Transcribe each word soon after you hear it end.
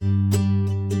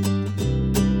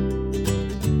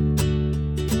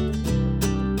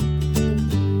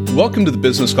Welcome to the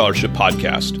Business Scholarship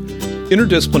Podcast,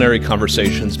 interdisciplinary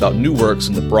conversations about new works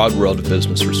in the broad world of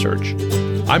business research.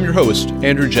 I'm your host,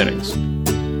 Andrew Jennings.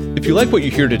 If you like what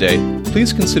you hear today,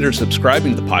 please consider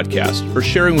subscribing to the podcast or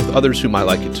sharing with others who might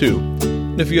like it too.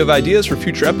 And if you have ideas for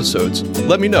future episodes,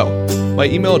 let me know. My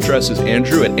email address is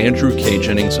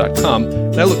andrew@andrewkjennings.com,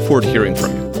 and I look forward to hearing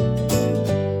from you.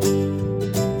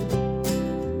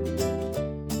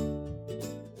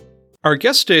 Our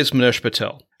guest today is Manish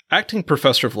Patel, acting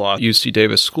professor of law at UC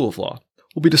Davis School of Law.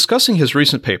 We'll be discussing his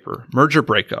recent paper, Merger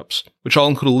Breakups, which I'll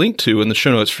include a link to in the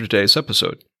show notes for today's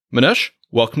episode. Manish,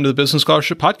 welcome to the Business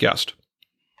Scholarship Podcast.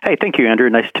 Hey, thank you, Andrew.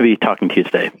 Nice to be talking to you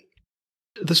today.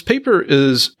 This paper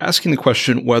is asking the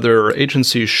question whether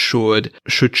agencies should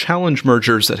challenge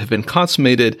mergers that have been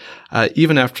consummated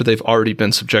even after they've already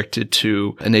been subjected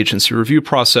to an agency review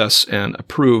process and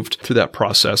approved through that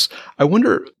process. I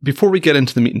wonder, before we get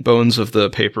into the meat and bones of the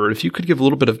paper, if you could give a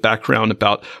little bit of background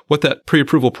about what that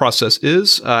pre-approval process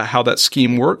is, how that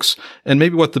scheme works, and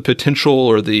maybe what the potential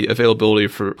or the availability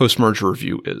for post-merger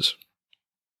review is.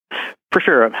 For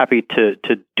sure. I'm happy to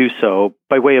do so.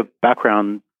 By way of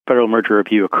background, federal merger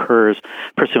review occurs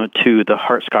pursuant to the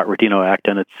Hart-Scott-Rodino Act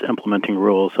and its implementing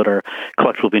rules that are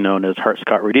collectively known as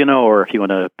Hart-Scott-Rodino, or if you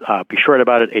want to be short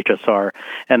about it, HSR.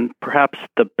 And perhaps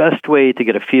the best way to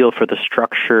get a feel for the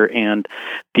structure and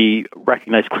the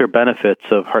recognized clear benefits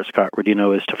of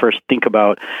Hart-Scott-Rodino is to first think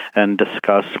about and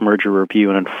discuss merger review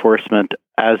and enforcement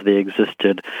as they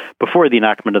existed before the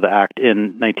enactment of the Act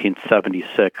in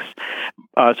 1976.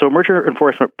 So merger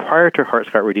enforcement prior to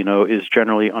Hart-Scott-Rodino is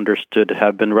generally understood to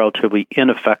have been relatively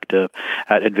ineffective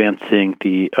at advancing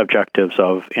the objectives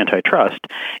of antitrust.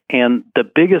 And the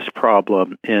biggest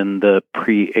problem in the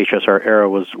pre-HSR era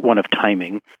was one of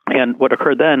timing. And what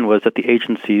occurred then was that the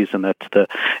agencies, and that's the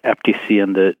FTC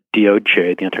and the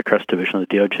DOJ, the antitrust division of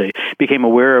the DOJ, became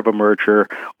aware of a merger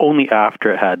only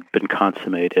after it had been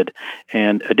consummated.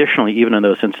 And additionally, even in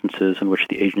those instances in which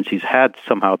the agencies had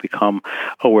somehow become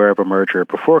aware of a merger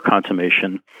before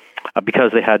consummation,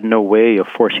 because they had no way of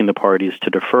forcing the parties to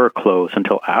defer close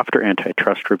until after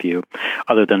antitrust review,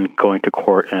 other than going to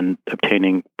court and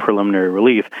obtaining preliminary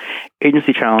relief,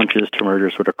 agency challenges to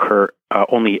mergers would occur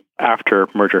only after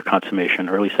merger consummation,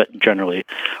 or at least that generally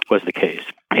was the case.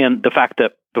 And the fact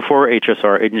that before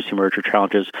HSR, agency merger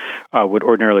challenges would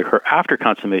ordinarily occur after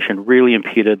consummation really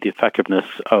impeded the effectiveness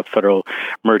of federal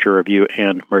merger review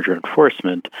and merger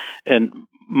enforcement. And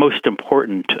most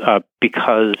important,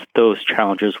 because those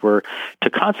challenges were to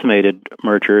consummated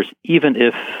mergers, even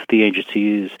if the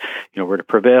agencies, were to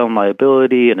prevail in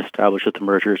liability and establish that the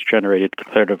mergers generated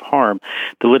competitive harm,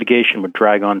 the litigation would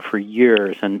drag on for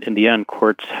years. And in the end,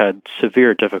 courts had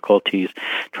severe difficulties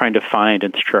trying to find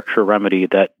and structure a remedy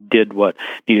that did what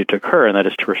needed to occur, and that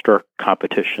is to restore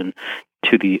competition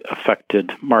to the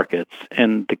affected markets.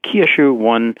 And the key issue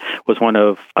was one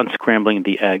of unscrambling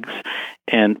the eggs.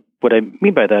 And what I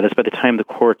mean by that is by the time the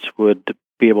courts would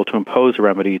be able to impose a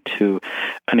remedy to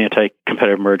an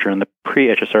anti-competitive merger in the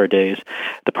pre-HSR days,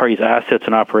 the parties' assets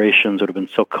and operations would have been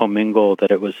so commingled that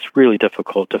it was really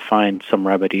difficult to find some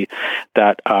remedy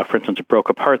that, for instance, broke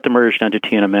apart the merged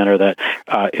entity in a manner that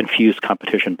infused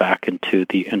competition back into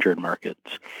the injured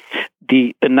markets.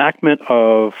 The enactment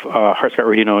of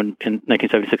Hart-Scott-Rodino in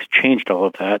 1976 changed all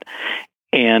of that.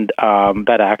 And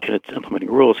that act and its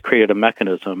implementing rules created a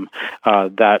mechanism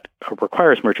that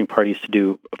requires merging parties to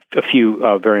do a few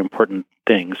very important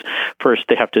things. First,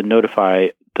 they have to notify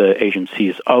the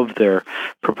agencies of their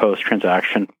proposed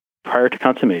transaction prior to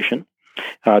consummation.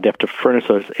 They have to furnish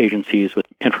those agencies with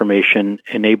information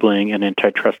enabling an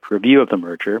antitrust review of the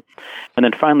merger. And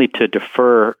then finally, to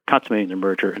defer consummating the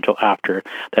merger until after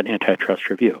that antitrust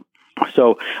review.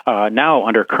 So now,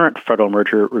 under current federal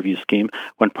merger review scheme,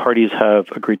 when parties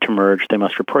have agreed to merge, they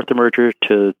must report the merger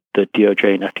to the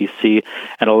DOJ and FTC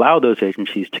and allow those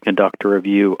agencies to conduct a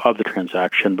review of the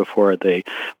transaction before they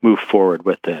move forward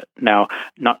with it. Now,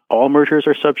 not all mergers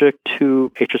are subject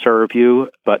to HSR review,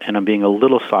 but, and I'm being a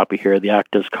little sloppy here, the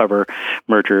Act does cover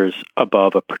mergers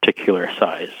above a particular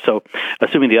size. So,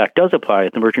 assuming the Act does apply,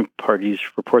 the merging parties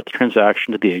report the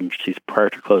transaction to the agencies prior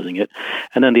to closing it,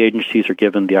 and then the agencies are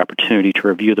given the opportunity to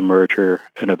review the merger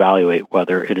and evaluate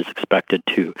whether it is expected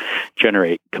to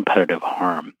generate competitive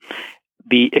harm.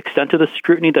 The extent of the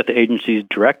scrutiny that the agencies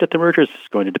direct at the mergers is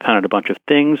going to depend on a bunch of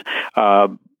things,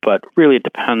 but really it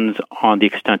depends on the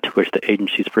extent to which the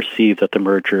agencies perceive that the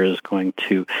merger is going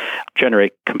to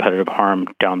generate competitive harm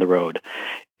down the road.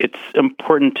 It's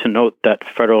important to note that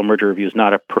federal merger review is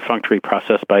not a perfunctory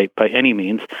process by any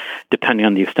means. Depending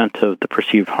on the extent of the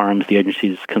perceived harms, the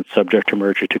agencies can subject a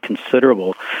merger to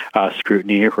considerable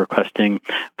scrutiny, requesting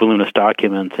voluminous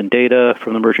documents and data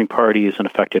from the merging parties and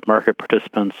affected market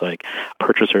participants like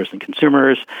purchasers and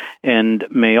consumers, and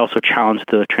may also challenge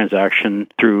the transaction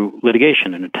through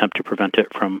litigation in an attempt to prevent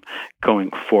it from going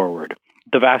forward.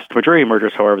 The vast majority of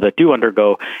mergers, however, that do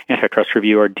undergo antitrust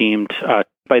review are deemed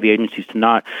by the agencies to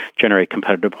not generate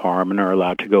competitive harm and are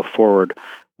allowed to go forward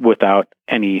without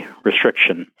any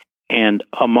restriction. And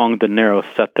among the narrow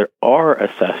set that are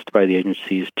assessed by the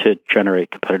agencies to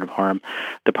generate competitive harm,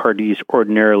 the parties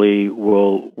ordinarily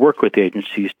will work with the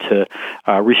agencies to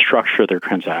restructure their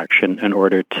transaction in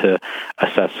order to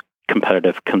assess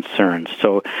competitive concerns.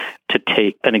 So to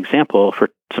take an example,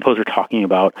 suppose we're talking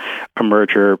about a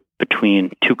merger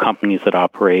between two companies that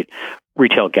operate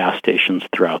retail gas stations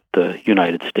throughout the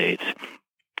United States.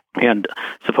 And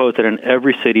suppose that in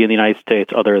every city in the United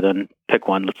States, other than, pick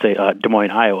one, let's say Des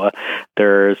Moines, Iowa,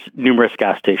 there's numerous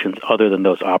gas stations other than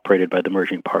those operated by the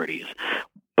merging parties.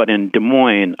 But in Des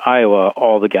Moines, Iowa,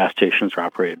 all the gas stations are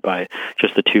operated by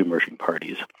just the two merging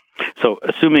parties. So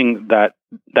assuming that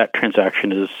that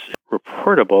transaction is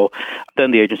reportable,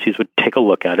 then the agencies would take a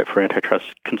look at it for antitrust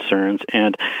concerns.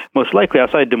 And most likely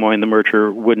outside Des Moines, the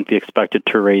merger wouldn't be expected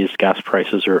to raise gas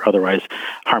prices or otherwise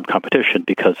harm competition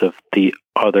because of the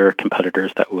other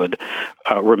competitors that would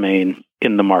remain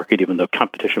in the market, even though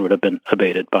competition would have been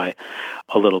abated by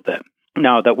a little bit.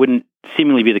 Now, that wouldn't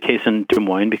seemingly be the case in Des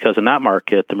Moines because in that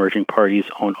market, the merging parties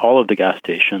own all of the gas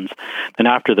stations. Then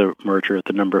after the merger,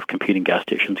 the number of competing gas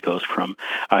stations goes from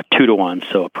 2 to 1.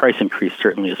 So a price increase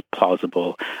certainly is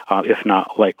plausible, if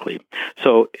not likely.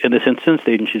 So in this instance,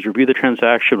 the agencies review the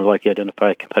transaction, would likely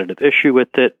identify a competitive issue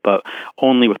with it, but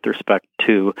only with respect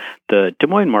to the Des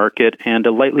Moines market. And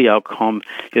a likely outcome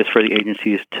is for the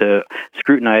agencies to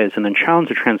scrutinize and then challenge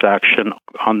the transaction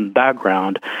on that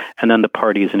ground. And then the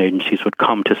parties and agencies would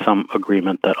come to some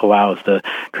agreement that allows the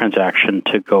transaction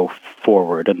to go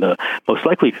forward. And the most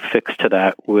likely fix to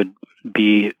that would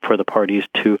be for the parties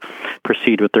to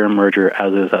proceed with their merger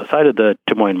as is outside of the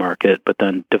Des Moines market, but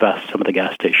then divest some of the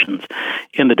gas stations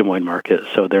in the Des Moines market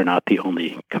so they're not the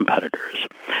only competitors.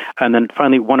 And then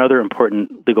finally, one other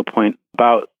important legal point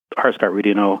about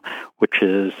Hart-Scott-Rodino, which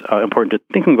is important to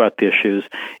thinking about the issues,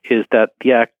 is that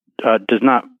the Act does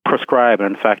not prescribe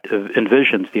and, in fact,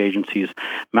 envisions the agencies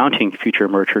mounting future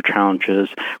merger challenges,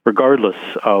 regardless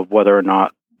of whether or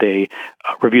not they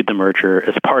reviewed the merger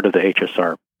as part of the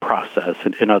HSR process.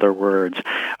 In other words,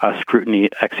 scrutiny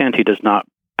ex ante does not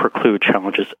preclude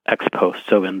challenges ex post.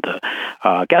 So in the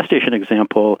gas station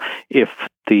example, if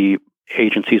the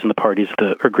agencies and the parties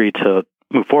agreed to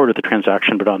move forward with the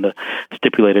transaction, but on the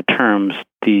stipulated terms,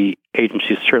 the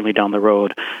agencies certainly down the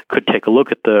road could take a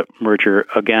look at the merger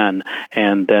again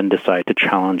and then decide to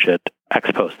challenge it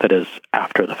ex post, that is,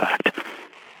 after the fact.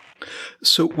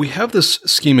 So we have this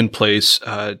scheme in place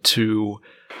to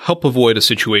help avoid a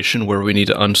situation where we need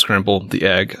to unscramble the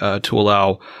egg to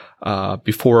allow,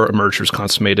 before a merger is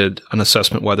consummated, an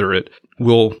assessment whether it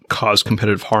will cause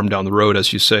competitive harm down the road,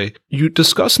 as you say. You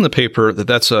discuss in the paper that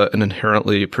that's an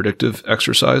inherently predictive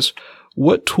exercise.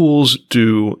 What tools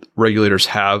do regulators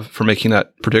have for making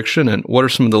that prediction, and what are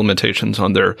some of the limitations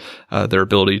on their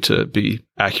ability to be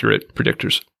accurate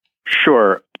predictors?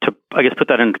 Sure. To, I guess, put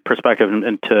that into perspective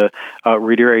and to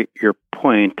reiterate your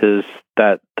point is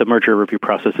that the merger review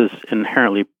process is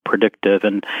inherently predictive,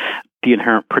 and the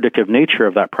inherent predictive nature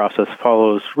of that process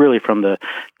follows really from the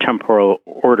temporal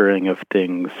ordering of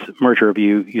things. Merger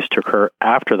review used to occur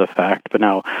after the fact, but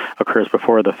now occurs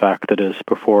before the fact, that is,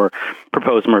 before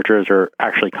proposed mergers are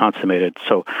actually consummated.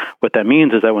 So what that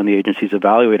means is that when the agencies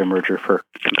evaluate a merger for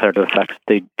competitive effects,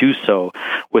 they do so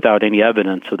without any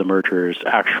evidence of the merger's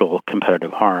actual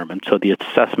competitive harm. And so the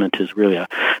assessment is really a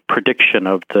prediction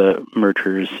of the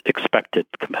merger's expected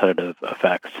competitive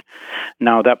effects.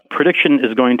 Now, that prediction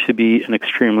is going to be an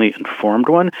extremely informed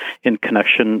one in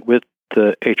connection with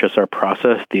the HSR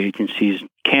process. The agencies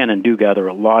can and do gather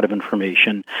a lot of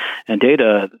information and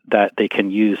data that they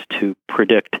can use to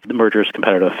predict the merger's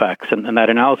competitive effects. And that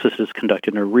analysis is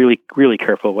conducted in a really, really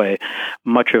careful way.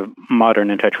 Much of modern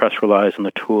antitrust relies on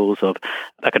the tools of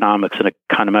economics and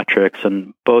econometrics,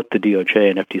 and both the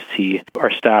DOJ and FTC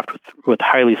are staffed with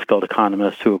highly skilled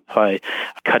economists who apply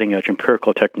cutting-edge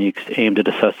empirical techniques aimed at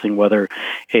assessing whether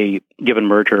a given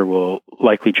merger will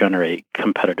likely generate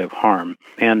competitive harm.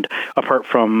 And apart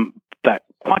from that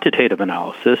quantitative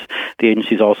analysis, the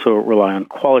agencies also rely on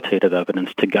qualitative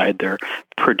evidence to guide their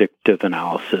predictive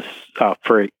analysis.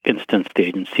 For instance, the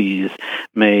agencies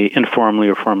may informally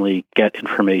or formally get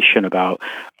information about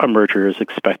a merger's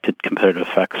expected competitive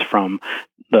effects from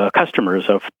the customers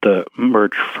of the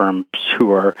merged firms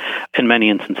who are, in many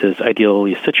instances,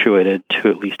 ideally situated to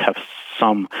at least have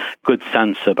some good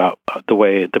sense about the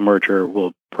way the merger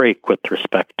will break with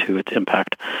respect to its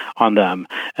impact on them.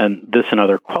 And this and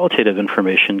other qualitative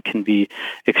information can be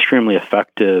extremely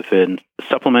effective in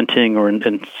supplementing or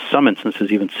in some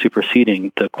instances even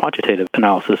superseding the quantitative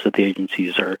analysis that the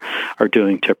agencies are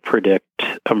doing to predict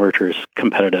a merger's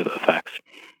competitive effects.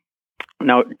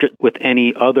 Now, with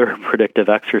any other predictive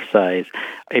exercise,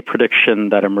 a prediction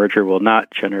that a merger will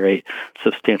not generate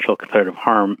substantial competitive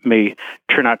harm may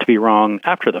turn out to be wrong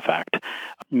after the fact,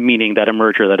 meaning that a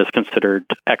merger that is considered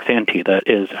ex ante, that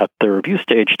is at the review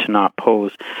stage to not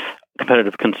pose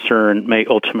competitive concern, may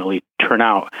ultimately turn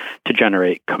out to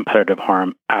generate competitive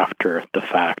harm after the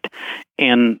fact.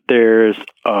 And there's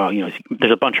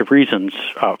a bunch of reasons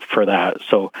for that.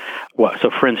 So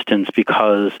for instance,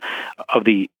 because of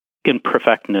the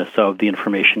imperfectness of the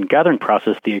information gathering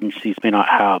process, the agencies may not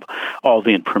have all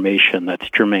the information that's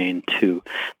germane to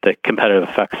the competitive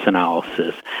effects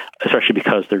analysis, especially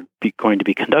because they're going to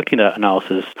be conducting that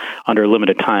analysis under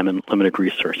limited time and limited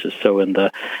resources. So in the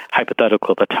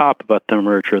hypothetical at the top about the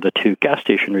merger of the two gas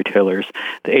station retailers,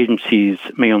 the agencies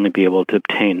may only be able to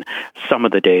obtain some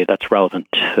of the data that's relevant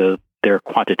to their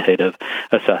quantitative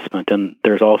assessment. And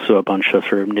there's also a bunch of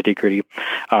sort of nitty-gritty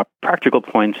practical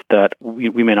points that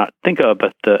we may not think of,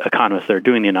 but the economists that are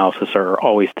doing the analysis are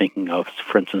always thinking of.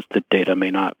 For instance, the data may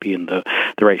not be in the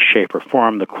right shape or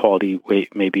form, the quality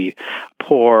weight may be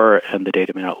poor, and the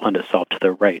data may not lend itself to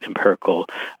the right empirical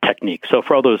technique. So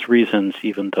for all those reasons,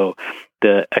 even though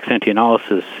the ex-ante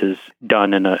analysis is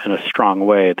done in a strong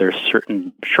way, there's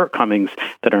certain shortcomings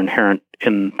that are inherent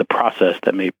in the process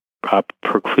that may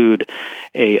preclude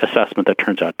a assessment that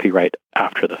turns out to be right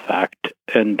after the fact.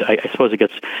 And I suppose it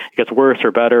gets worse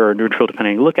or better or neutral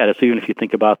depending on how you look at it. So even if you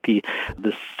think about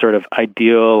this sort of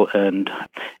ideal and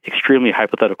extremely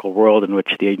hypothetical world in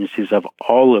which the agencies have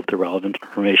all of the relevant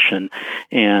information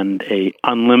and a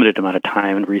unlimited amount of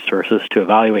time and resources to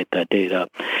evaluate that data,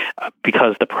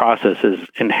 because the process is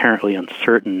inherently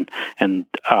uncertain and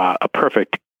a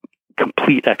perfect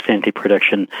complete ex-ante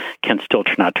prediction can still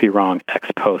turn out to be wrong ex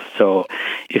post. So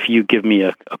if you give me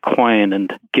a coin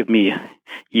and give me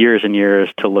years and years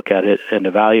to look at it and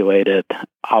evaluate it,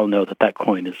 I'll know that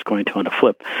coin is going to, on a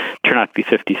flip, turn out to be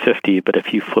 50-50. But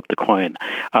if you flip the coin,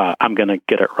 I'm going to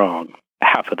get it wrong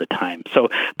half of the time. So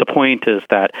the point is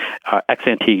that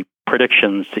ex-ante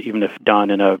predictions, even if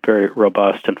done in a very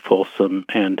robust and fulsome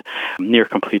and near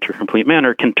complete or complete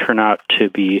manner, can turn out to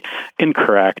be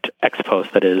incorrect ex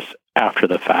post, that is, after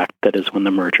the fact, that is, when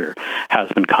the merger has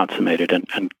been consummated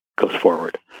and goes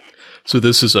forward. So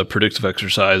this is a predictive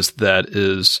exercise that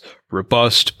is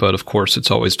robust, but of course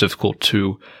it's always difficult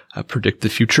to predict the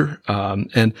future.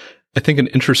 And I think an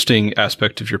interesting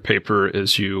aspect of your paper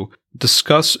is you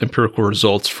discuss empirical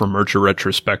results from merger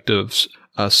retrospectives,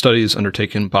 studies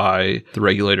undertaken by the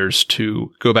regulators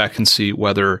to go back and see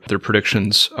whether their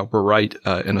predictions were right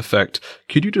in effect.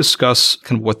 Could you discuss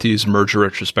kind of what these merger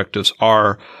retrospectives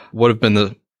are, what have been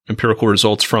the empirical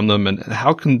results from them, and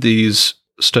how can these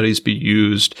studies be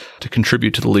used to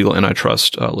contribute to the legal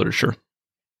antitrust literature?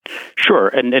 Sure,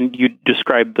 and you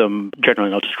described them generally,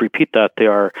 and I'll just repeat that. They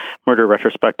are merger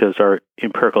retrospectives are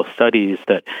empirical studies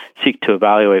that seek to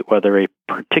evaluate whether a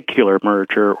particular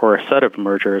merger or a set of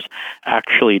mergers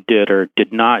actually did or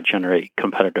did not generate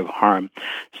competitive harm.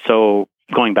 So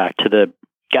going back to the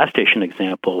gas station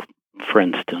example, for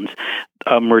instance,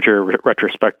 a merger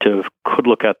retrospective could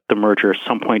look at the merger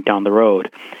some point down the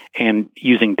road and,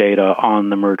 using data on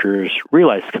the merger's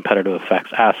realized competitive effects,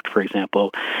 ask, for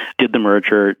example, did the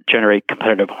merger generate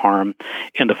competitive harm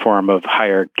in the form of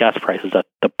higher gas prices at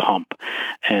the pump?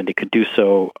 And it could do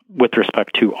so with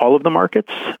respect to all of the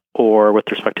markets or with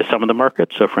respect to some of the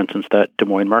markets. So, for instance, that Des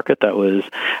Moines market, that was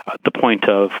the point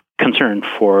of concern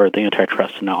for the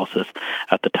antitrust analysis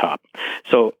at the top.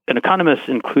 So an economist,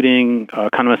 including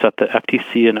economists at the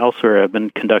FTC and elsewhere, have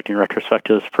been conducting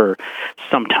retrospectives for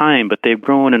some time, but they've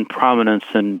grown in prominence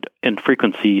and in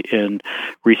frequency in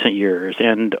recent years.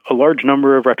 And a large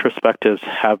number of retrospectives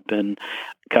have been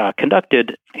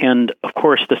conducted And of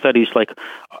course, the studies, like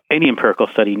any empirical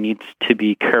study, needs to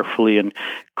be carefully and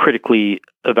critically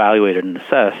evaluated and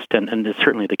assessed. And it's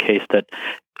certainly the case that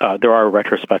there are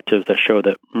retrospectives that show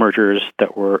that mergers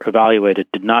that were evaluated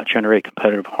did not generate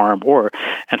competitive harm or,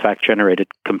 in fact, generated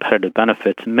competitive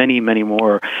benefits. Many, many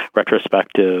more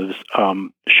retrospectives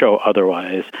show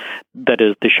otherwise. That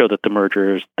is, they show that the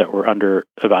mergers that were under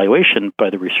evaluation by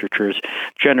the researchers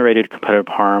generated competitive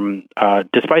harm,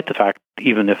 despite the fact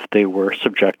even if they were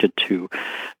subjected to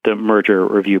the merger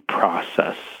review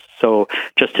process. So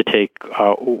just to take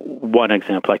one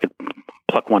example, I could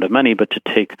pluck one of many, but to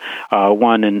take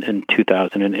one in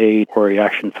 2008, Ori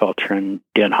Ashenfelter and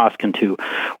Dan Hoskin, two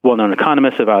well-known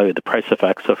economists, evaluated the price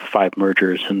effects of 5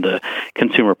 mergers in the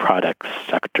consumer products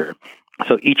sector.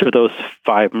 So each of those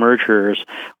 5 mergers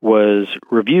was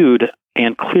reviewed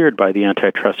and cleared by the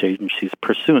antitrust agencies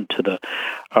pursuant to the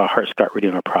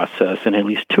Hart-Scott-Rodino process, and at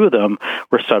least 2 of them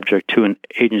were subject to an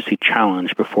agency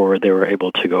challenge before they were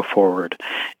able to go forward.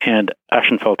 And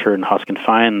Ashenfelter and Hoskin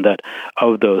find that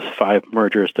of those 5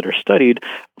 mergers that are studied,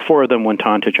 4 of them went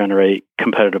on to generate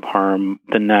competitive harm.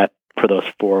 The net for those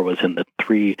 4 was in the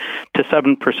 3 to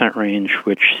 7% range,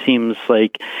 which seems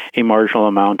like a marginal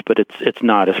amount, but it's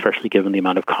not, especially given the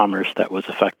amount of commerce that was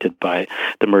affected by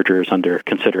the mergers under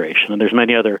consideration. And there's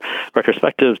many other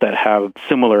retrospectives that have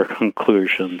similar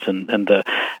conclusions, and the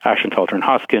Ashenfelter and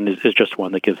Hoskin is just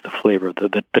one that gives the flavor of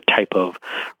the type of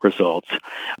results.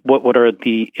 What are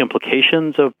the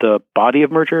implications of the body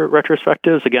of merger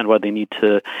retrospectives? Again, why they need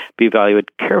to be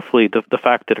evaluated carefully, the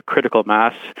fact that a critical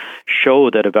mass show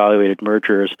that evaluated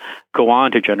mergers go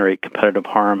on to generate competitive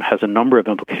harm has a number of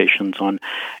implications on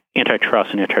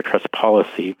antitrust and antitrust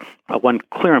policy. One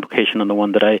clear implication, and the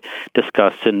one that I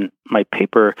discussed in my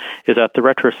paper, is that the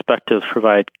retrospectives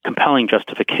provide compelling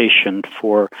justification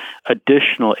for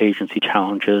additional agency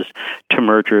challenges to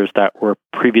mergers that were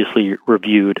previously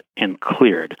reviewed and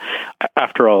cleared.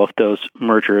 After all, if those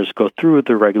mergers go through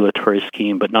the regulatory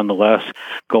scheme but nonetheless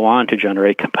go on to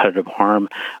generate competitive harm,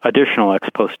 additional ex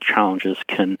post challenges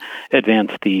can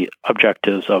advance the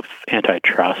objectives of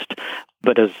antitrust.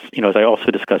 But as I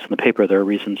also discussed in the paper, there are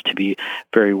reasons to be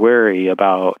very wary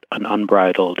about an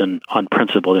unbridled and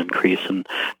unprincipled increase in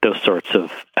those sorts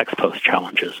of ex post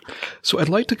challenges. So I'd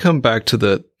like to come back to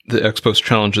the ex post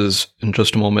challenges in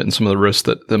just a moment and some of the risks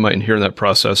that might inhere in that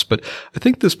process. But I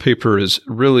think this paper is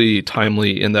really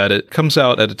timely in that it comes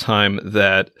out at a time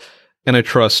that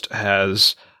antitrust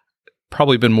has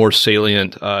probably been more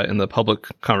salient in the public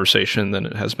conversation than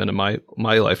it has been in my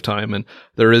lifetime. And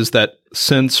there is that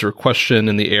sense or question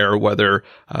in the air whether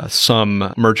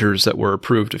some mergers that were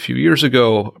approved a few years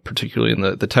ago, particularly in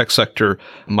the tech sector,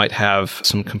 might have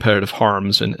some competitive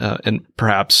harms, and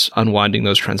perhaps unwinding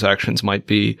those transactions might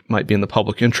be in the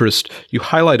public interest. You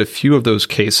highlight a few of those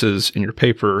cases in your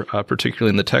paper, particularly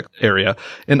in the tech area.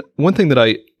 And one thing that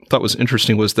I thought was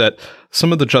interesting was that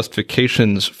some of the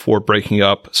justifications for breaking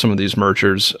up some of these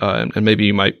mergers, and maybe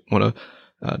you might want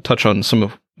to touch on some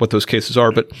of what those cases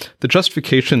are, but the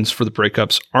justifications for the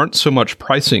breakups aren't so much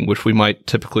pricing, which we might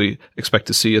typically expect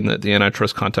to see in the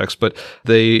antitrust context, but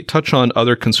they touch on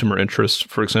other consumer interests,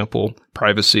 for example,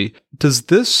 privacy. Does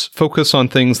this focus on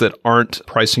things that aren't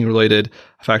pricing related,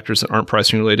 factors that aren't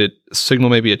pricing related,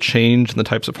 signal maybe a change in the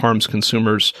types of harms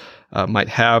consumers might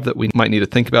have that we might need to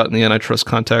think about in the antitrust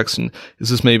context? And is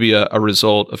this maybe a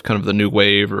result of kind of the new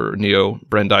wave or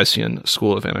neo-Brandeisian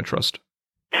school of antitrust?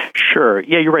 Sure.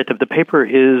 Yeah, you're right. The paper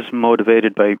is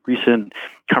motivated by recent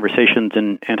conversations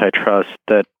in antitrust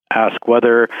that ask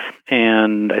whether,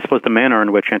 and I suppose the manner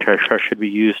in which antitrust should be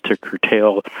used to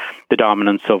curtail the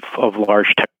dominance of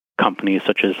large tech companies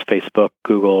such as Facebook,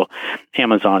 Google,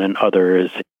 Amazon, and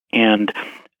others. And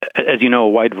as you know, a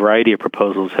wide variety of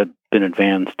proposals had been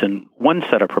advanced, and one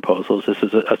set of proposals, this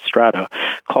is a strata,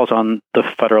 calls on the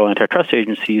federal antitrust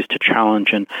agencies to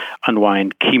challenge and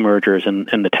unwind key mergers in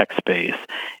the tech space.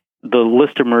 The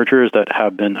list of mergers that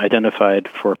have been identified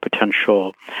for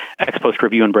potential ex post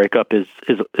review and breakup is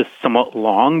somewhat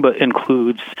long, but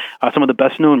includes some of the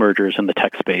best known mergers in the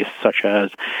tech space, such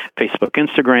as Facebook,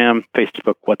 Instagram,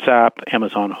 Facebook, WhatsApp,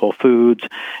 Amazon, Whole Foods,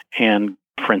 and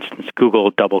for instance,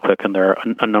 Google, DoubleClick, and there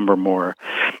are a number more.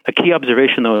 A key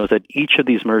observation, though, is that each of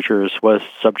these mergers was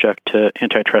subject to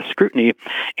antitrust scrutiny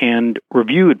and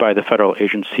reviewed by the federal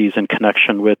agencies in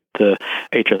connection with the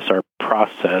HSR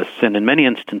process, and in many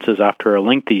instances after a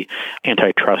lengthy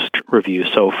antitrust review.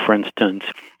 So, for instance,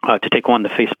 to take one, the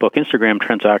Facebook Instagram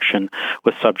transaction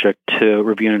was subject to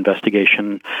review and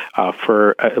investigation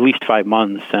for at least 5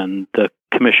 months, and the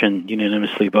Commission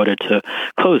unanimously voted to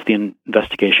close the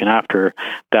investigation after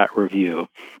that review.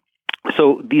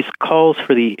 So these calls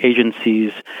for the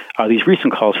agencies, these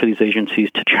recent calls for these agencies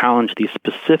to challenge these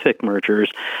specific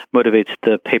mergers motivates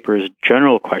the paper's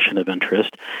general question of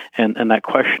interest. And that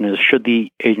question is, should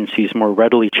the agencies more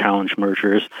readily challenge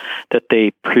mergers that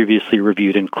they previously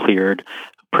reviewed and cleared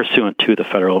pursuant to the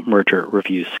federal merger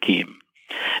review scheme?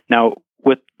 Now,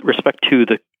 with respect to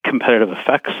the competitive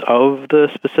effects of the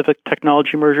specific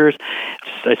technology mergers,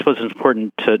 I suppose it's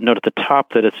important to note at the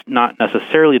top that it's not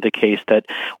necessarily the case that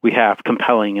we have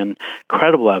compelling and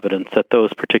credible evidence that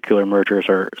those particular mergers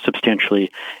are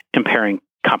substantially impairing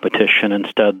competition.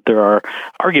 Instead, there are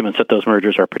arguments that those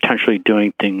mergers are potentially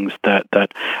doing things that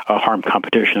harm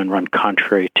competition and run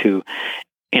contrary to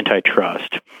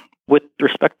antitrust. With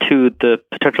respect to the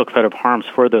potential competitive harms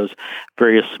for those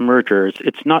various mergers,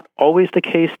 it's not always the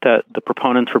case that the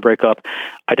proponents for breakup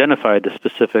identified the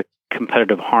specific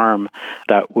competitive harm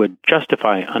that would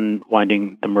justify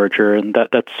unwinding the merger, and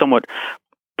that's somewhat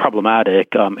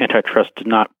problematic. Antitrust did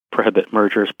not prohibit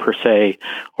mergers per se,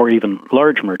 or even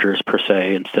large mergers per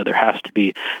se. Instead, there has to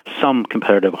be some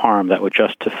competitive harm that would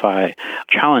justify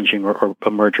challenging or a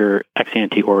merger ex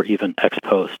ante or even ex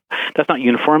post. That's not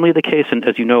uniformly the case, and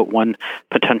as you know, one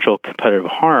potential competitive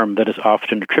harm that is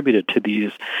often attributed to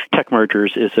these tech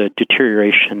mergers is a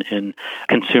deterioration in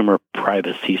consumer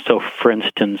privacy. So, for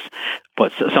instance,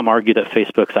 some argue that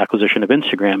Facebook's acquisition of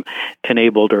Instagram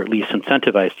enabled or at least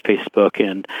incentivized Facebook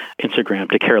and Instagram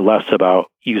to care less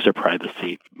about user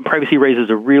privacy. Privacy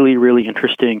raises a really, really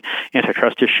interesting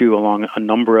antitrust issue along a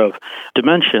number of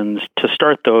dimensions. To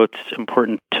start, though, it's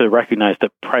important to recognize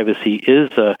that privacy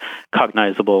is a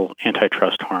cognizable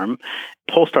antitrust harm.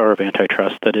 Polestar of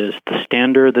antitrust, that is, the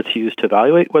standard that's used to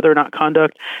evaluate whether or not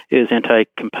conduct is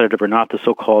anti-competitive or not, the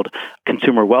so-called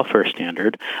consumer welfare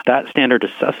standard. That standard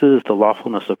assesses the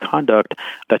lawfulness of conduct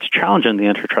that's challenging the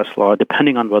antitrust law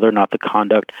depending on whether or not the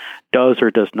conduct does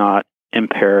or does not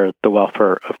impair the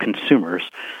welfare of consumers,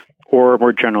 or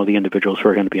more generally, the individuals who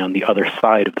are going to be on the other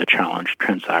side of the challenge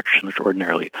transaction, which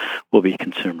ordinarily will be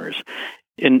consumers.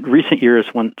 In recent years,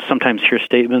 one sometimes hears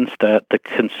statements that the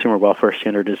consumer welfare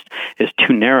standard is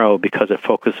too narrow because it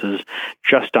focuses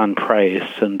just on price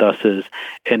and thus is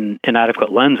an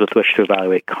inadequate lens with which to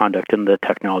evaluate conduct in the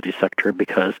technology sector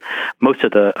because most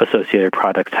of the associated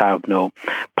products have no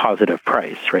positive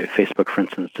price, right? Facebook, for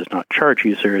instance, does not charge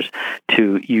users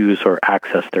to use or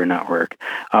access their network.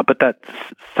 But that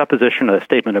supposition of a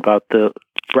statement about the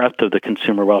breadth of the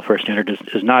consumer welfare standard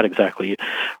is not exactly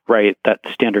right. That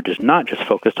standard is not just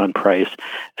focused on price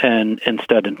and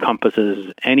instead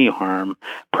encompasses any harm,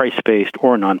 price-based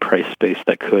or non-price-based,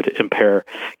 that could impair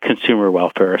consumer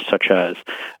welfare, such as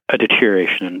a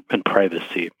deterioration in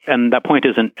privacy. And that point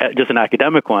isn't just an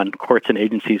academic one. Courts and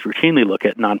agencies routinely look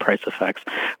at non-price effects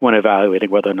when evaluating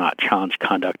whether or not challenge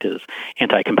conduct is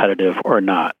anti-competitive or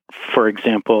not. For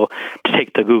example, to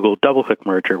take the Google DoubleClick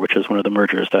merger, which is one of the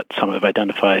mergers that some have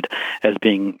identified as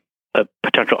being a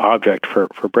potential object for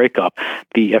breakup,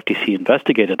 the FTC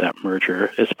investigated that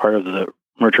merger as part of the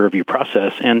merger review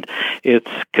process, and its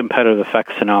competitive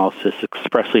effects analysis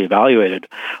expressly evaluated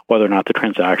whether or not the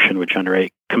transaction would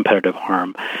generate competitive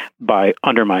harm by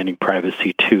undermining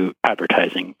privacy to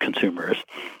advertising consumers.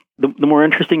 The more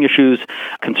interesting issues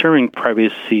concerning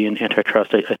privacy and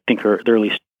antitrust, I think, there are at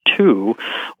least two.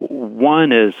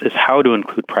 One is how to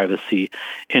include privacy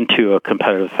into a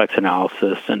competitive effects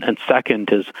analysis, and second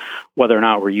is whether or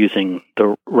not we're using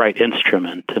the right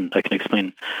instrument. And I can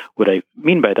explain what I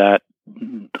mean by that.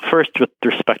 First, with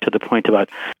respect to the point about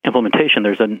implementation,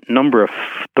 there's a number of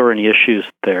thorny issues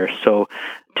there. So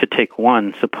to take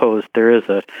one, suppose there is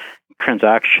a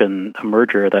transaction, a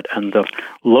merger that ends up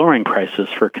lowering prices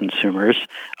for consumers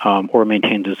or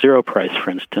maintains a zero price, for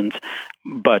instance,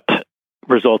 but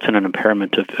results in an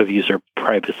impairment of user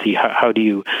privacy. How do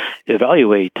you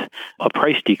evaluate a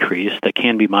price decrease that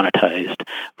can be monetized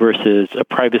versus a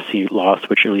privacy loss,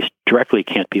 which at least directly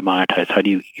can't be monetized? How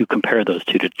do you compare those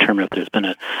two to determine if there's been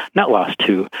a net loss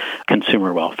to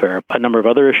consumer welfare? A number of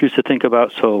other issues to think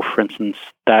about. So, for instance,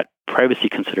 that privacy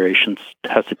considerations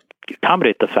has to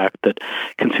accommodate the fact that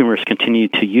consumers continue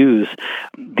to use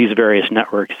these various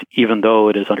networks, even though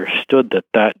it is understood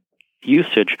that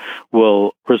usage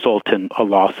will result in a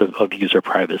loss of user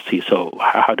privacy. So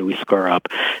how do we square up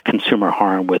consumer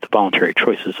harm with voluntary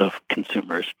choices of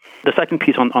consumers? The second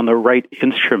piece on the right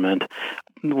instrument,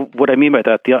 what I mean by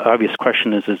that, the obvious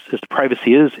question is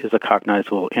privacy is a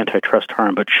cognizable antitrust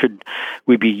harm, but should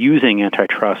we be using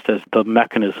antitrust as the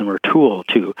mechanism or tool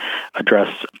to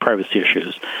address privacy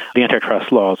issues? The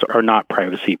antitrust laws are not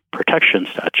privacy protection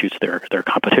statutes, they're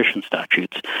competition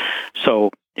statutes.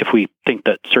 So if we think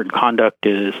that certain conduct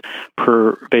is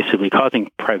pervasively causing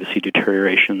privacy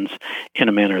deteriorations in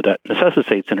a manner that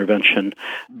necessitates intervention,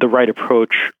 the right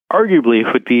approach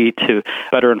arguably would be to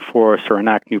better enforce or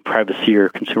enact new privacy or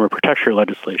consumer protection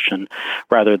legislation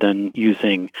rather than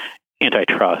using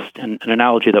antitrust. And an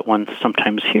analogy that one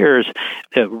sometimes hears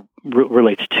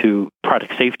relates to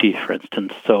product safety, for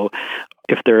instance. So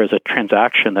if there is a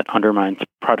transaction that undermines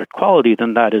product quality,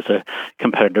 then that is a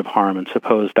competitive harm. And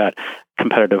suppose that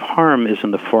competitive harm is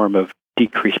in the form of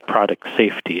decreased product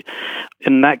safety.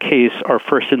 In that case, our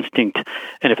first instinct,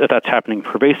 and if that's happening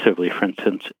pervasively, for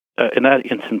instance, in that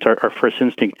instance, our first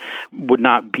instinct would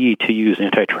not be to use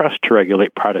antitrust to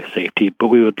regulate product safety, but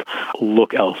we would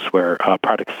look elsewhere,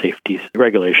 product safety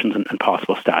regulations and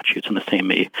possible statutes, and the same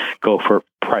may go for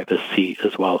privacy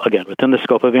as well. Again, within the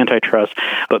scope of antitrust,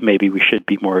 but maybe we should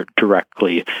be more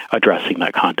directly addressing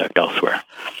that conduct elsewhere.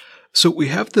 So we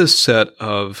have this set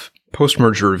of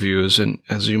post-merger reviews, and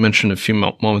as you mentioned a few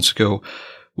moments ago,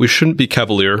 we shouldn't be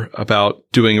cavalier about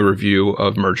doing a review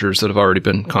of mergers that have already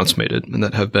been consummated and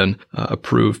that have been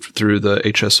approved through the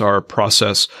HSR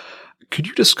process. Could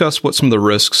you discuss what some of the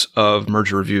risks of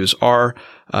merger reviews are,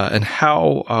 and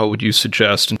how would you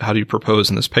suggest and how do you propose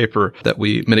in this paper that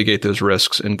we mitigate those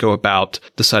risks and go about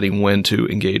deciding when to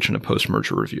engage in a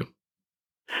post-merger review?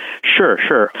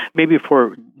 Sure. Maybe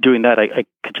before doing that, I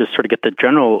could just sort of get the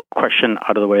general question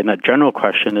out of the way. And that general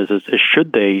question is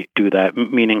should they do that?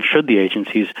 Meaning, should the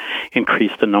agencies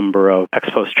increase the number of ex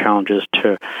post challenges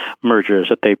to mergers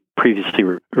that they previously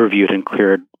reviewed and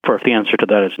cleared? For if the answer to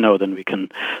that is no, then we can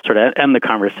sort of end the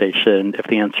conversation. If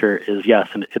the answer is yes,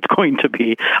 and it's going to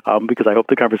be, because I hope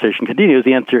the conversation continues,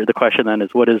 the question then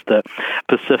is, what is the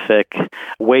specific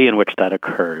way in which that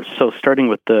occurs? So starting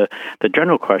with the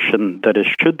general question, that is,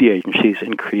 should the agencies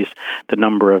increase the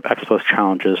number of ex post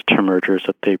challenges to mergers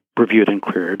that they reviewed and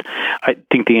cleared? I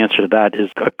think the answer to that is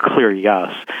a clear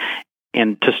yes.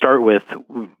 And to start with,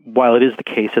 while it is the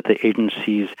case that the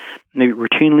agencies, maybe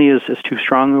routinely is too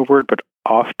strong a word, but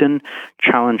often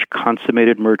challenge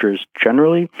consummated mergers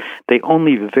generally, they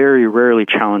only very rarely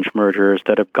challenge mergers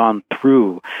that have gone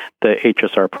through the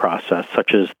HSR process,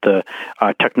 such as the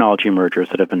technology mergers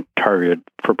that have been targeted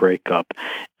for breakup.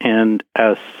 And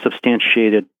as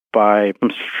substantiated by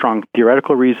some strong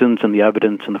theoretical reasons and the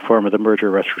evidence in the form of the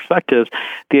merger retrospectives,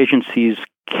 the agencies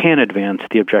can advance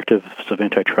the objectives of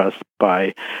antitrust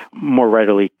by more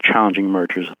readily challenging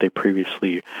mergers that they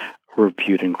previously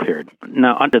reviewed and cleared.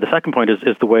 Now, onto the second point is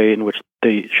the way in which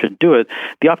they should do it.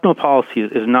 The optimal policy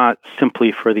is not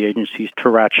simply for the agencies to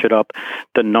ratchet up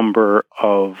the number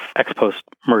of ex post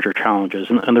merger challenges.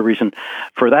 And the reason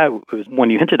for that,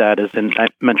 when you hinted at, and I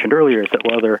mentioned earlier, is that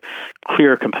while there are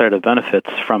clear competitive benefits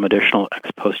from additional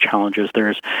ex post challenges,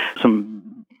 there's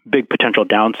some big potential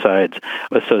downsides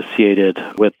associated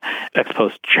with ex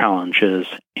post challenges.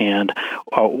 And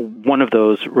one of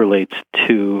those relates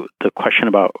to the question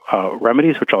about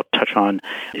remedies, which I'll touch on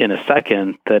in a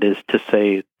second. That is to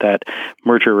say that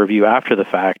merger review after the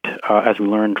fact, as we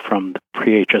learned from the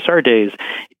pre-HSR days,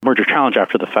 merger challenge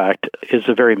after the fact is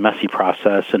a very messy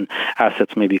process and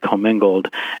assets may be commingled.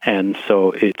 And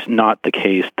so it's not the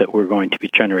case that we're going to be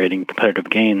generating competitive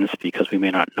gains because we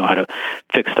may not know how to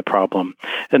fix the problem.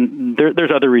 And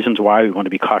there's other reasons why we want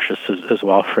to be cautious as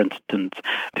well. For instance,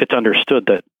 it's understood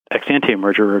that ex ante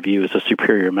merger review is a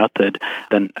superior method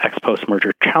than ex post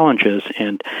merger challenges.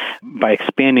 And by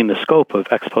expanding the scope of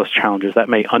ex post challenges, that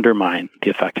may undermine the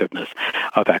effectiveness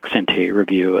of ex ante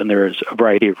review. And there's a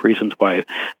variety of reasons why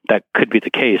that could be the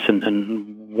case.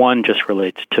 And one just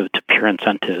relates to pure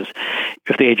incentives.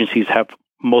 If the agencies have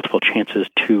multiple chances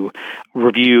to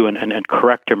review and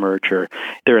correct a merger,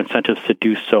 their incentives to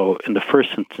do so in the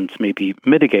first instance may be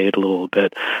mitigated a little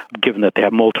bit, given that they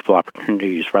have multiple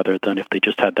opportunities rather than if they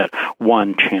just had that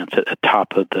one chance at the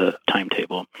top of the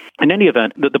timetable. In any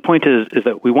event, the point is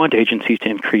that we want agencies to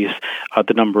increase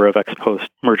the number of ex post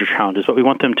merger challenges, but we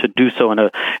want them to do so in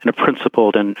a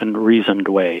principled and reasoned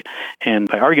way. And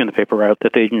I argue in the paper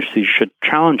that the agencies should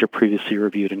challenge a previously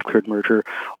reviewed and cleared merger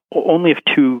only if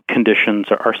two conditions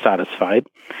are satisfied.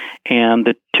 And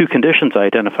the two conditions I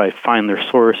identify find their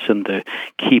source in the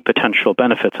key potential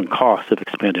benefits and costs of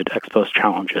expanded ex post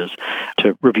challenges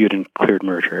to reviewed and cleared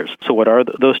mergers. So what are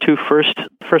those two? First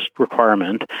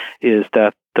requirement is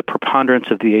that the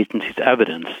preponderance of the agency's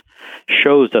evidence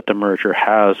shows that the merger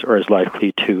has or is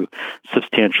likely to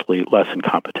substantially lessen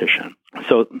competition.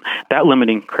 So that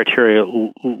limiting criteria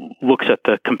looks at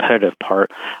the competitive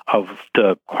part of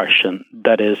the question.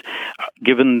 That is,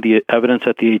 given the evidence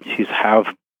that the agencies have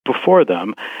before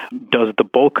them, does the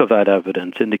bulk of that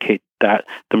evidence indicate that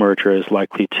the merger is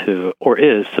likely to or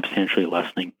is substantially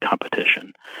lessening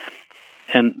competition?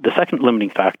 And the second limiting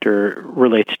factor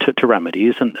relates to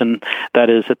remedies, and that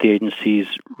is that the agencies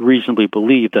reasonably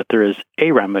believe that there is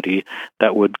a remedy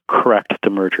that would correct the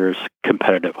merger's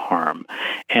competitive harm.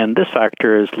 And this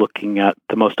factor is looking at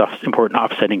the most important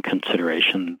offsetting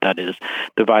consideration, that is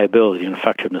the viability and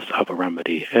effectiveness of a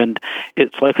remedy. And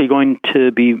it's likely going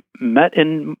to be met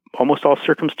in almost all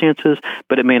circumstances,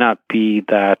 but it may not be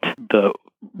that the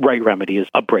right remedy is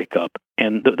a breakup.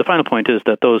 And the final point is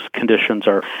that those conditions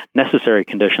are necessary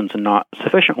conditions and not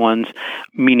sufficient ones,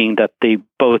 meaning that they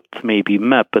both may be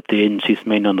met, but the agencies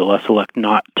may nonetheless elect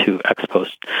not to ex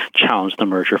post challenge the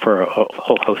merger for a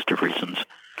whole host of reasons.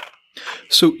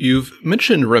 So you've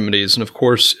mentioned remedies, and of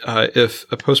course,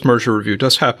 if a post-merger review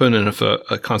does happen and if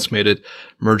a consummated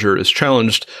merger is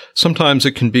challenged, sometimes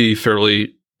it can be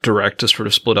fairly direct to sort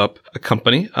of split up a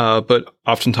company, but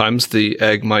oftentimes the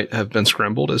egg might have been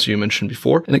scrambled, as you mentioned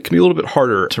before, and it can be a little bit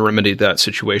harder to remedy that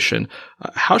situation.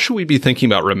 How should we be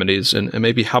thinking about remedies, and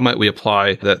maybe how might we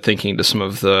apply that thinking to some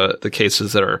of the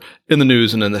cases that are in the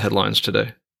news and in the headlines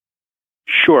today?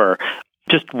 Sure.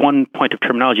 Just one point of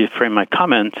terminology to frame my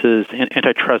comments is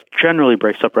antitrust generally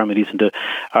breaks up remedies into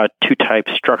two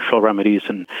types, structural remedies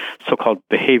and so-called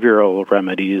behavioral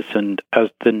remedies. And as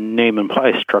the name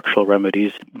implies, structural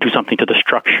remedies do something to the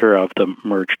structure of the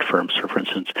merged firm. So, for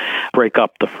instance, break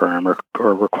up the firm or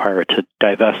require it to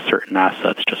divest certain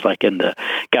assets, just like in the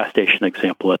gas station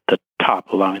example at the top,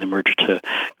 allowing the merger to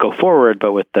go forward,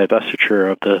 but with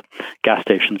divestiture of the gas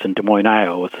stations in Des Moines,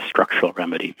 Iowa, was a structural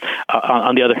remedy.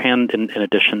 On the other hand, in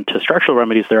addition to structural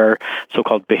remedies, there are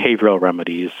so-called behavioral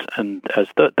remedies, and as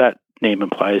that name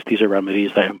implies, these are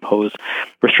remedies that impose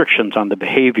restrictions on the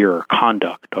behavior or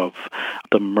conduct of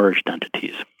the merged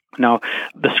entities. Now,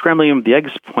 the scrambling of the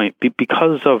eggs point,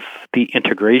 because of the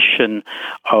integration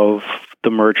of the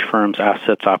merged firm's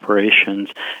assets operations,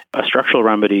 a structural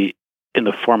remedy in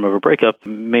the form of a breakup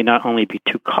may not only be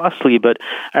too costly, but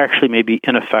actually may be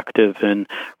ineffective in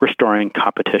restoring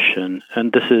competition.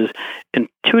 And this is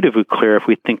intuitively clear if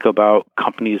we think about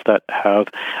companies that have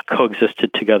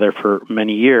coexisted together for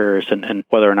many years and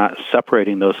whether or not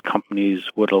separating those companies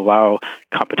would allow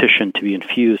competition to be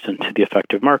infused into the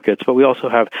effective markets. But we also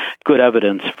have good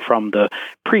evidence from the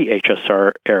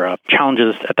pre-HSR era.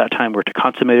 Challenges at that time were to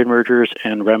consummated mergers,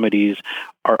 and remedies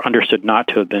are understood not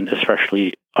to have been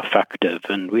especially effective.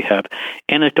 And we have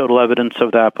anecdotal evidence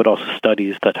of that, but also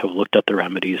studies that have looked at the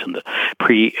remedies in the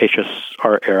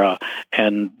pre-HSR era.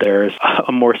 And there's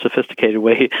a more sophisticated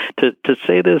way to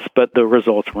say this, but the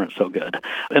results weren't so good.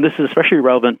 And this is especially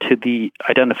relevant to the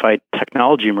identified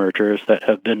technology mergers that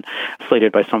have been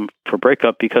slated by some for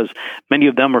breakup, because many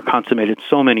of them were consummated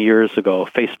so many years ago.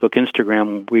 Facebook,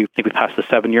 Instagram, we think we passed the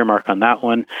 7-year mark on that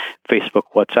one. Facebook,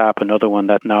 WhatsApp, another one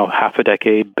that now half a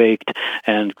decade baked,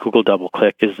 and Google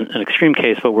DoubleClick is an extreme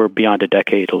case, but we're beyond a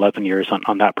decade, 11 years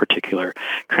on that particular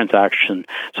transaction.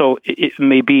 So it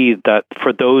may be that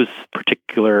for those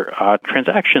particular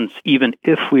transactions, even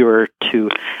if we were to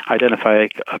identify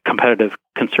a competitive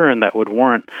concern that would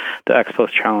warrant the ex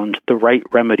post challenge, the right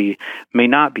remedy may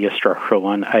not be a structural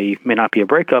one, i.e. may not be a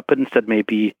breakup, but instead may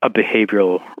be a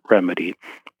behavioral remedy.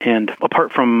 And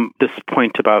apart from this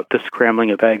point about the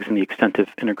scrambling of eggs and the extent of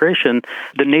integration,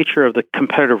 the nature of the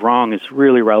competitive wrong is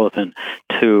really relevant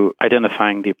to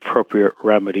identifying the appropriate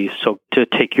remedy. So to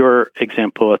take your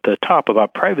example at the top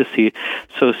about privacy,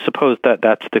 so suppose that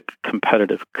that's the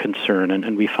competitive concern,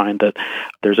 and we find that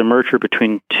there's a merger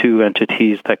between two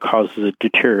entities that causes a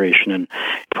deterioration in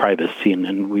privacy,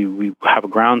 and we have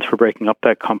grounds for breaking up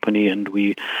that company, and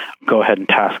we go ahead and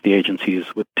task the agencies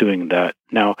with doing that.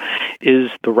 Now, is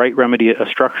the right remedy a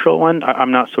structural one?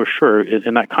 I'm not so sure.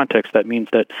 In that context, that means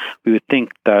that we would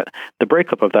think that the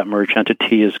breakup of that merged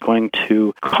entity is going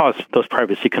to cause those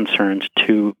privacy concerns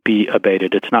to be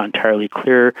abated. It's not entirely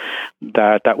clear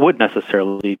that that would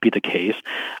necessarily be the case.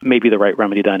 Maybe the right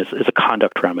remedy then is a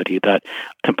conduct remedy that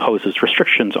imposes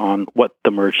restrictions on what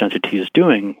the merged entity is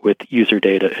doing with user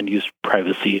data and user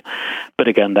privacy. But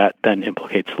again, that then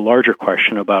implicates the larger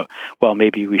question about, well,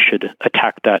 maybe we should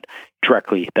attack that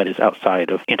directly, that is outside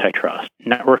of antitrust.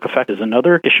 Network effect is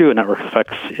another issue. And network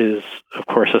effects is, of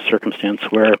course, a circumstance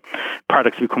where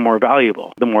products become more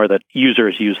valuable the more that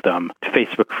users use them.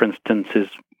 Facebook, for instance, is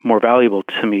more valuable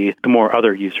to me the more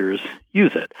other users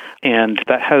use it. And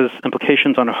that has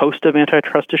implications on a host of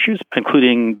antitrust issues,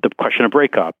 including the question of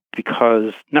breakup,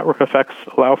 because network effects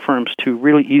allow firms to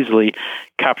really easily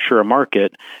capture a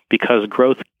market because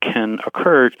growth can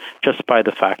occur just by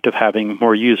the fact of having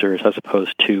more users as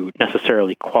opposed to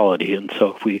necessarily quality. And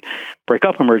so if we break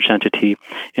up a merged entity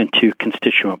into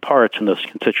constituent parts and those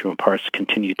constituent parts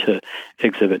continue to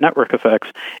exhibit network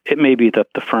effects, it may be that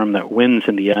the firm that wins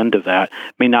in the end of that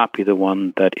may not be the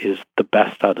one that is the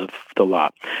best out of the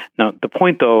lot. Now, the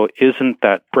point, though, isn't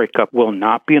that breakup will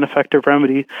not be an effective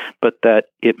remedy, but that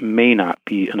it may not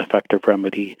be an effective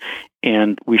remedy.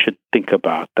 And we should think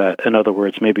about that. In other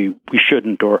words, maybe we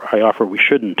shouldn't, or I offer we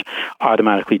shouldn't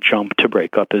automatically jump to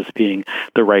breakup as being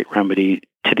the right remedy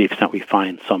to the extent we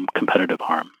find some competitive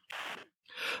harm.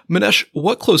 Manesh,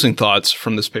 what closing thoughts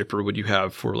from this paper would you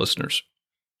have for listeners?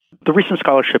 The recent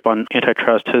scholarship on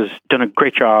antitrust has done a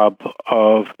great job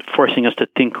of forcing us to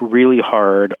think really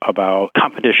hard about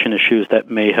competition issues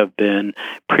that may have been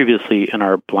previously in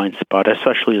our blind spot,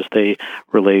 especially as they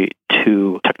relate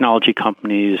to technology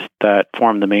companies that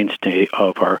form the mainstay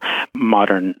of our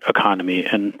modern economy.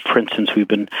 And for instance, we've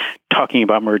been talking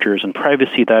about mergers and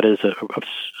privacy. That is a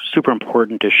super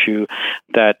important issue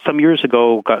that some years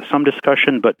ago got some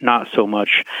discussion, but not so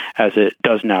much as it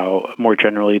does now. More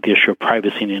generally, the issue of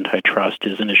privacy and antitrust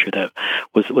is an issue that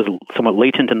was somewhat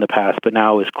latent in the past, but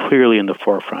now is clearly in the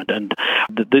forefront. And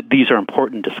these are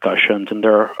important discussions. And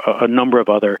there are a number of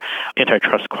other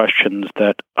antitrust questions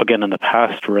that, again, in the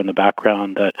past were in the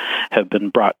background that have been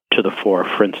brought to the fore.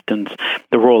 For instance,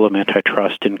 the role of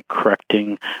antitrust in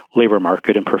correcting labor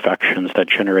market imperfections that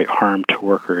generate harm to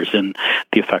workers in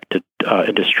the affected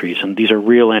industries. And these are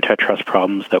real antitrust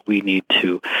problems that we need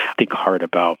to think hard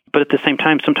about. But at the same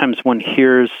time, sometimes one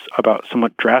hears about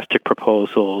somewhat drastic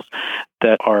proposals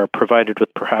that are provided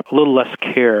with perhaps a little less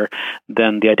care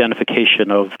than the identification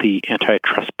of the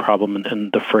antitrust problem in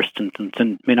the first instance,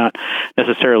 and may not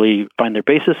necessarily find their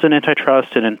basis in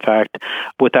antitrust, and in fact,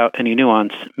 without any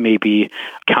nuance, may be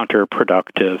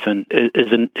counterproductive. And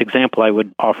as an example, I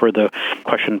would offer the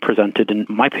question presented in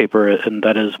my paper, and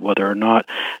that is whether or not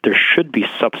there should be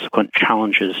subsequent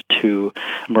challenges to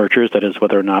mergers, that is,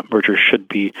 whether or not mergers should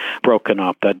be broken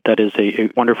up. That is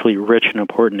a wonderfully rich and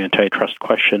important antitrust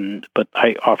question, but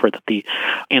I offer that the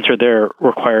answer there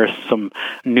requires some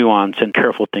nuance and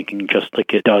careful thinking, just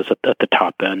like it does at the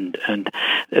top end. And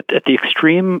at the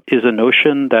extreme is a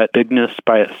notion that bigness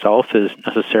by itself is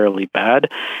necessarily bad,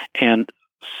 and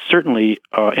certainly,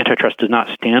 antitrust does not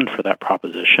stand for that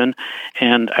proposition,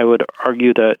 and I would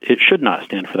argue that it should not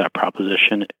stand for that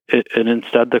proposition. And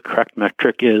instead, the correct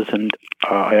metric is, and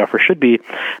I offer should be,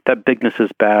 that bigness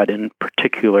is bad in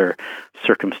particular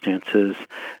circumstances.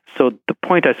 So the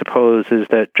point, I suppose, is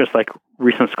that just like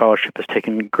recent scholarship has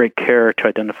taken great care to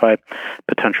identify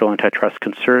potential antitrust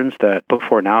concerns that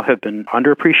before now have been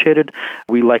underappreciated,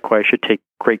 we likewise should take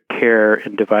great care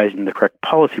in devising the correct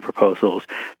policy proposals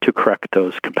to correct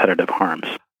those competitive harms.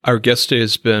 Our guest today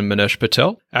has been Manesh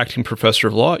Patel, acting professor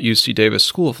of law at UC Davis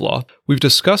School of Law. We've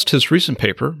discussed his recent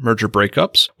paper, Merger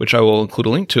Breakups, which I will include a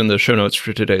link to in the show notes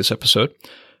for today's episode.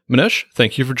 Manesh,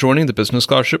 thank you for joining the Business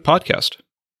Scholarship Podcast.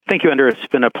 Thank you, Andrew. It's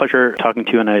been a pleasure talking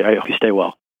to you, and I hope you stay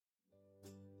well.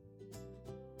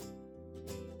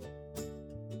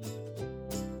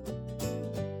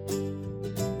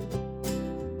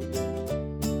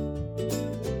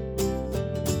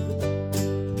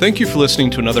 Thank you for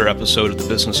listening to another episode of the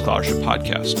Business Scholarship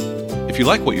Podcast. If you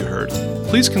like what you heard,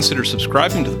 please consider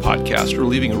subscribing to the podcast or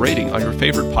leaving a rating on your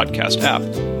favorite podcast app,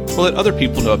 or let other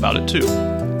people know about it too.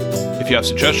 If you have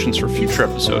suggestions for future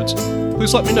episodes,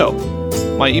 please let me know.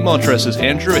 My email address is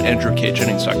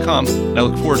andrew@andrewkjennings.com, and I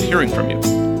look forward to hearing from you.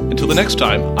 Until the next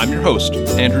time, I'm your host,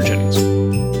 Andrew Jennings.